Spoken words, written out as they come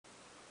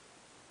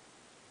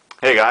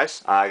Hey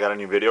guys, I got a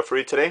new video for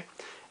you today,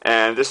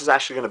 and this is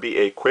actually going to be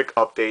a quick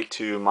update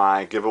to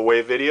my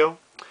giveaway video,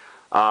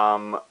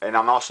 and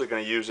I'm also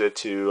going to use it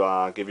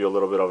to give you a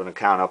little bit of an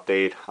account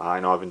update. I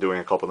know I've been doing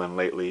a couple of them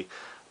lately,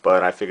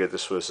 but I figured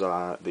this was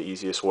the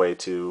easiest way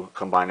to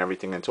combine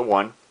everything into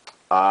one.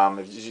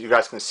 As you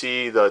guys can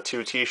see, the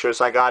two t-shirts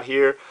I got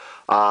here,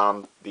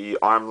 the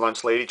Armed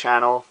Lunch Lady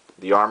channel,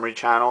 the Armory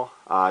channel.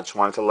 I just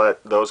wanted to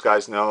let those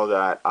guys know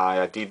that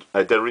I did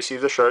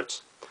receive the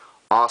shirts.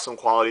 Awesome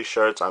quality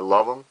shirts. I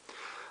love them.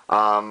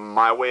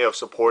 My way of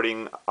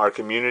supporting our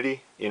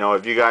community,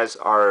 if you guys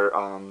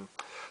are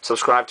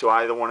subscribed to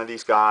either one of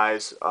these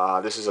guys,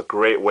 this is a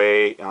great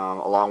way,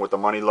 along with the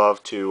Money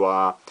Love, to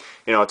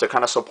to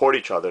kind of support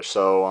each other.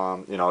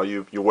 So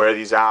you wear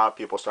these out,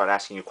 people start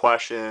asking you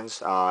questions,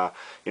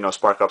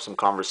 spark up some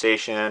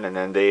conversation, and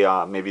then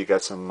they maybe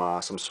get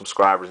some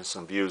subscribers and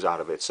some views out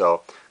of it.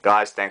 So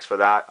guys, thanks for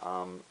that.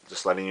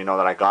 Just letting you know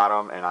that I got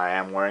them and I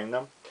am wearing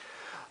them.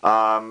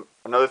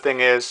 Another thing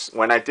is,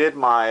 when I did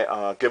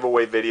my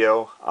giveaway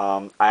video,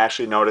 I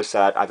actually noticed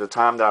that at the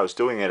time that I was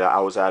doing it, I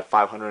was at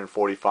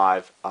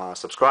 545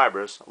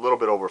 subscribers, a little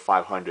bit over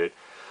 500. It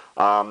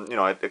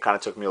kind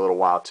of took me a little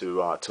while to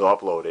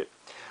upload it.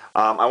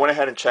 I went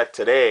ahead and checked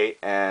today,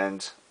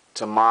 and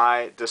to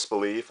my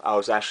disbelief, I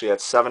was actually at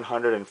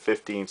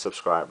 715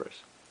 subscribers.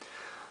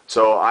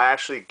 So I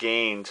actually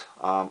gained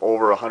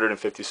over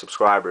 150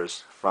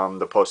 subscribers from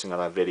the posting of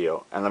that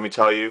video. And let me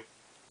tell you,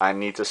 I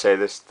need to say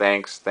this,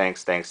 thanks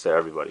to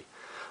everybody.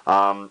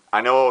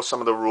 I know some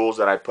of the rules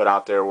that I put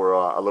out there were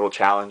a little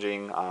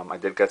challenging. I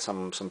did get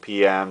some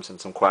PMs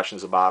and some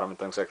questions about them and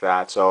things like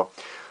that. So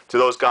to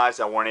those guys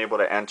that weren't able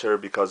to enter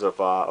because of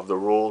the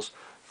rules,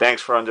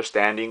 thanks for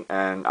understanding,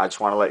 and I just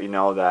want to let you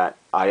know that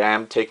I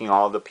am taking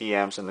all of the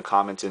PMs and the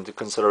comments into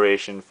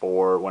consideration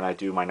for when I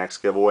do my next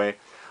giveaway.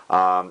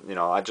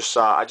 I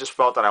just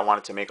felt that I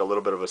wanted to make a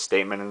little bit of a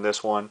statement in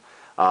this one,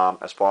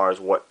 as far as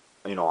what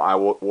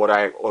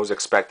I was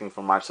expecting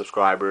from my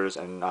subscribers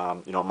and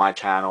my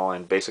channel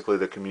and basically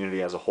the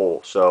community as a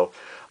whole. So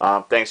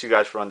thanks you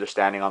guys for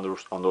understanding on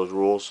those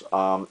rules.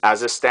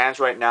 As it stands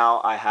right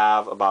now, I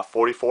have about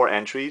 44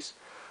 entries.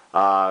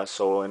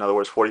 So in other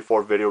words,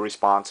 44 video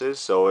responses.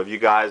 So if you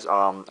guys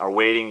are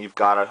waiting, you've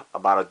got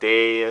about a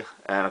day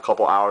and a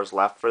couple hours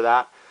left for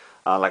that.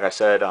 Like I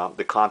said,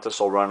 the contest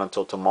will run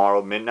until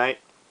tomorrow midnight.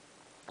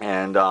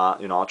 And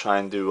I'll try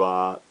and do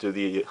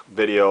the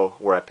video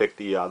where I pick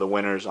the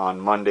winners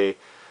on Monday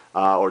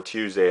or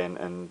Tuesday,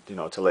 and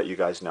to let you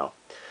guys know.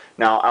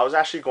 Now, I was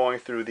actually going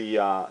through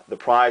the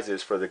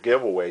prizes for the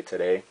giveaway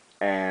today,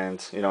 and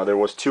there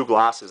was 2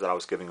 glasses that I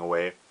was giving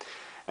away,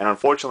 and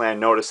unfortunately I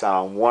noticed that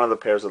on one of the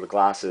pairs of the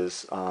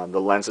glasses,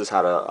 the lenses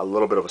had a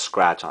little bit of a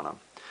scratch on them.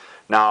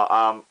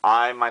 Now,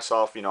 I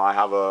myself, I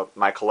have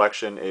my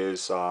collection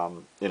is,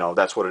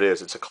 that's what it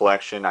is. It's a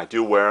collection. I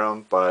do wear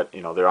them, but,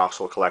 they're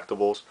also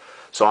collectibles.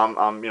 So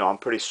I'm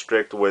pretty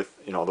strict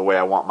with, the way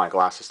I want my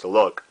glasses to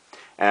look.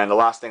 And the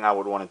last thing I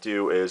would want to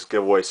do is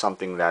give away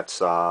something that's,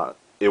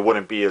 it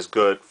wouldn't be as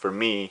good for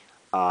me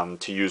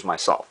to use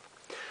myself.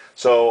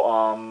 So,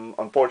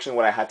 unfortunately,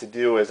 what I had to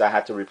do is I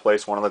had to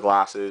replace one of the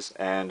glasses,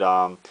 and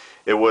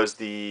it was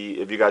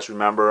if you guys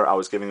remember, I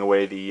was giving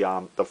away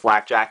the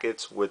flak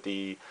jackets with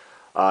the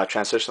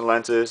transition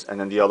lenses, and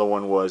then the other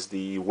one was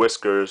the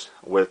whiskers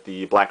with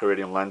the black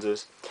iridium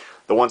lenses.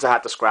 The ones I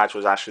had to scratch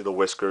was actually the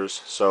whiskers,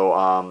 so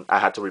I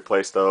had to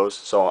replace those.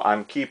 So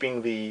I'm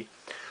keeping the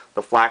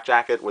flak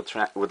jacket with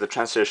the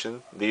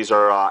transition. These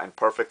are in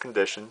perfect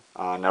condition,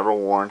 never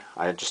worn.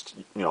 I just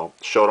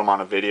showed them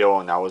on a video,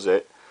 and that was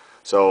it.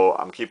 So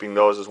I'm keeping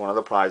those as one of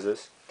the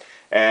prizes.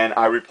 And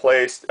I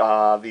replaced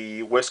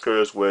the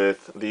whiskers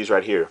with these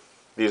right here.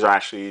 These are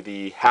actually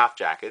the half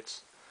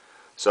jackets.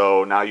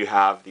 So now you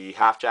have the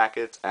half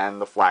jackets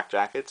and the flak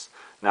jackets.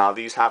 Now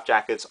these half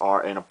jackets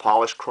are in a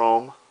polished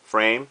chrome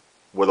frame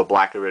with a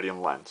black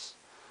iridium lens.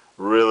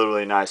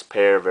 Really nice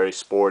pair, very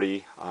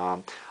sporty.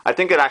 I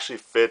think it actually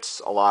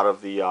fits a lot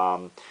of the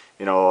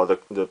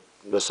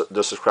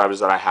the subscribers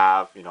that I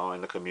have,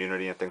 in the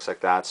community and things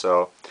like that.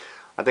 So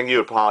I think you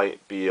would probably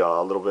be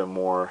a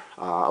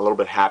little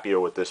bit happier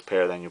with this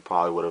pair than you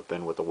probably would have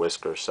been with the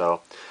whiskers. So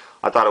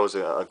I thought it was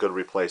a good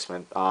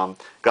replacement.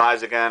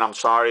 Guys, again, I'm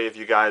sorry if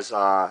you guys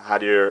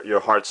had your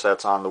heart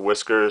sets on the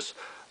whiskers,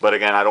 but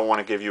again, I don't want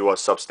to give you a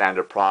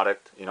substandard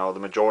product. The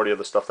majority of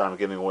the stuff that I'm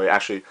giving away,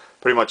 actually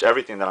pretty much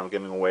everything that I'm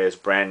giving away, is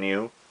brand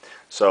new.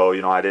 So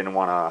I didn't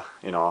want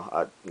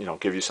to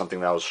give you something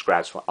that was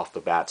scratched off the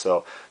bat.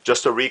 So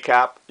just to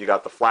recap, you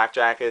got the flak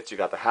jackets, you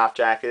got the half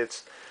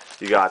jackets,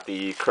 you got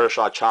the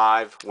Kershaw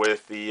Chive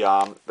with the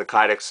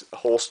Kydex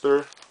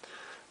holster,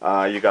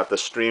 you got the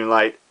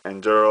Streamlight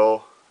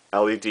Enduro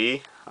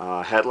LED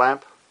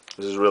headlamp.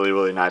 This is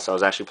really nice. I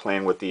was actually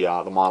playing with the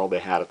model they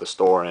had at the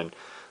store, and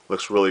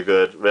looks really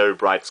good, very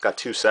bright. It's got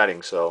 2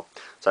 settings, so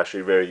it's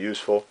actually very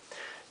useful.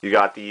 You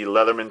got the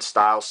Leatherman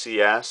Style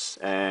CS,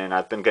 and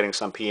I've been getting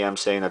some PM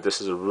saying that this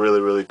is a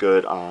really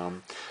good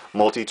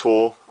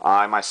multi-tool.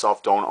 I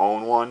myself don't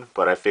own one,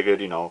 but I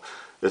figured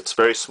It's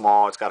very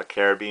small. It's got a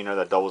carabiner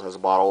that doubles as a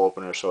bottle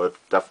opener, so it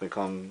definitely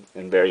comes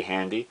in very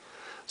handy.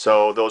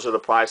 So those are the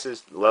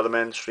prices: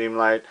 Leatherman,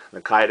 Streamlight,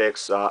 the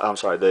Kydex. I'm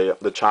sorry,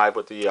 the Chive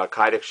with the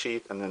Kydex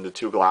sheath, and then the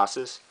 2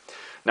 glasses.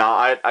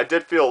 Now I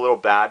did feel a little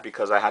bad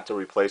because I had to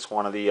replace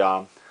one of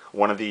the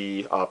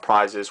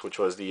prizes, which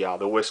was the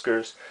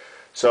whiskers.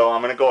 So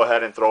I'm going to go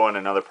ahead and throw in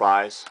another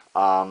prize.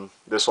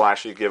 This will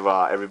actually give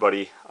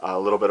everybody a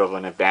little bit of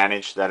an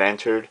advantage that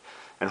entered,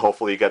 and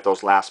hopefully get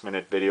those last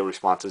minute video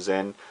responses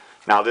in.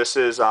 Now this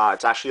is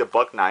it's actually a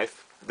buck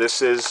knife.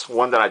 This is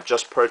one that I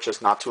just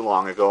purchased not too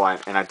long ago,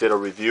 and I did a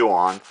review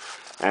on.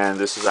 And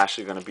this is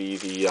actually going to be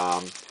the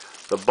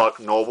Buck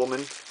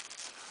Nobleman.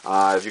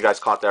 If you guys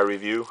caught that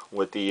review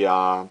with the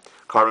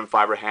carbon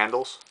fiber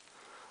handles,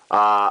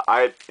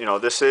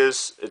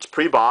 it's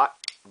pre-bought,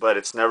 but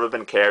it's never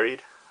been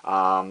carried.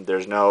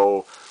 There's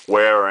no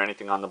wear or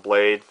anything on the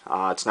blade.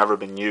 It's never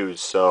been used,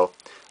 so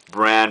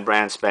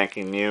brand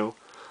spanking new.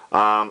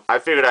 I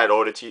figured I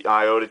owed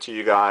it to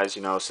you guys,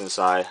 since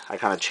I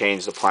kind of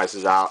changed the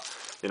prices out,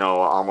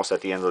 almost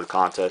at the end of the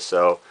contest.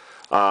 So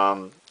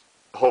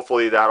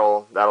hopefully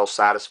that'll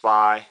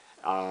satisfy,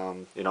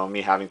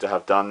 me having to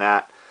have done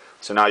that.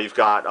 So now you've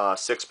got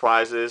 6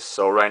 prizes.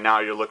 So right now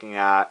you're looking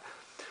at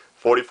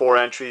 44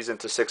 entries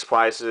into 6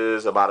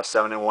 prizes, about a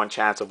 7 in 1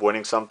 chance of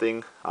winning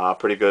something.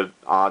 Pretty good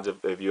odds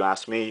if you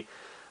ask me.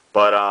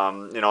 But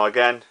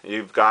again,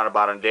 you've got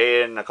about a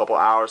day and a couple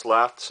hours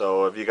left.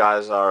 So if you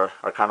guys are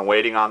kind of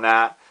waiting on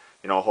that,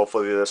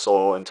 hopefully this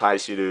will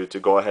entice you to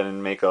go ahead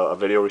and make a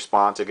video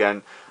response.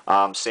 Again,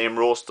 same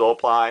rules still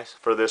apply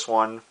for this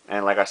one.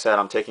 And like I said,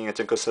 I'm taking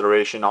into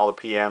consideration all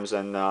the PMs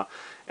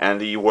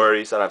and the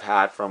worries that I've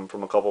had from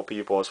a couple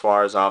people, as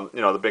far as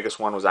the biggest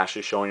one was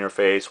actually showing your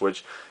face,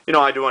 which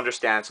I do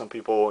understand some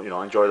people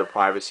enjoy the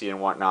privacy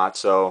and whatnot.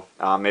 So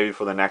maybe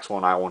for the next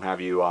one I won't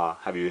have you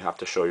have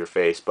to show your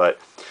face. But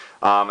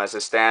as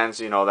it stands,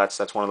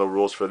 that's one of the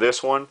rules for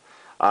this one.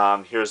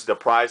 Here's the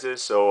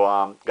prizes.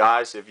 So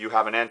guys, if you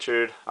haven't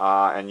entered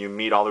and you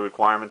meet all the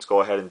requirements, go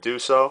ahead and do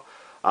so.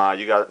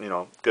 You got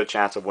good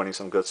chance of winning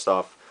some good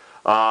stuff.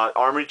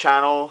 Armory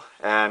channel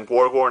and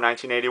Gorgor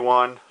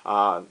 1981,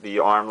 the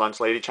Armed Lunch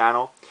Lady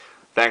channel.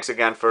 Thanks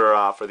again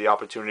for the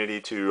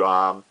opportunity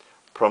to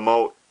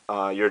promote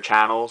your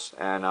channels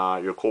and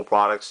your cool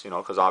products.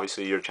 Because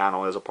obviously your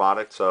channel is a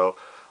product. So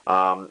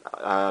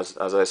as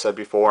I said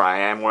before, I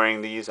am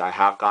wearing these. I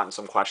have gotten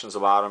some questions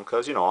about them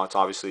because it's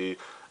obviously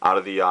out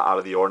of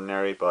the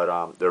ordinary,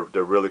 but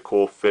they're really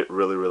cool, fit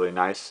really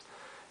nice.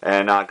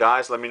 And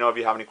guys, let me know if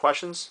you have any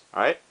questions.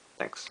 All right,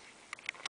 thanks.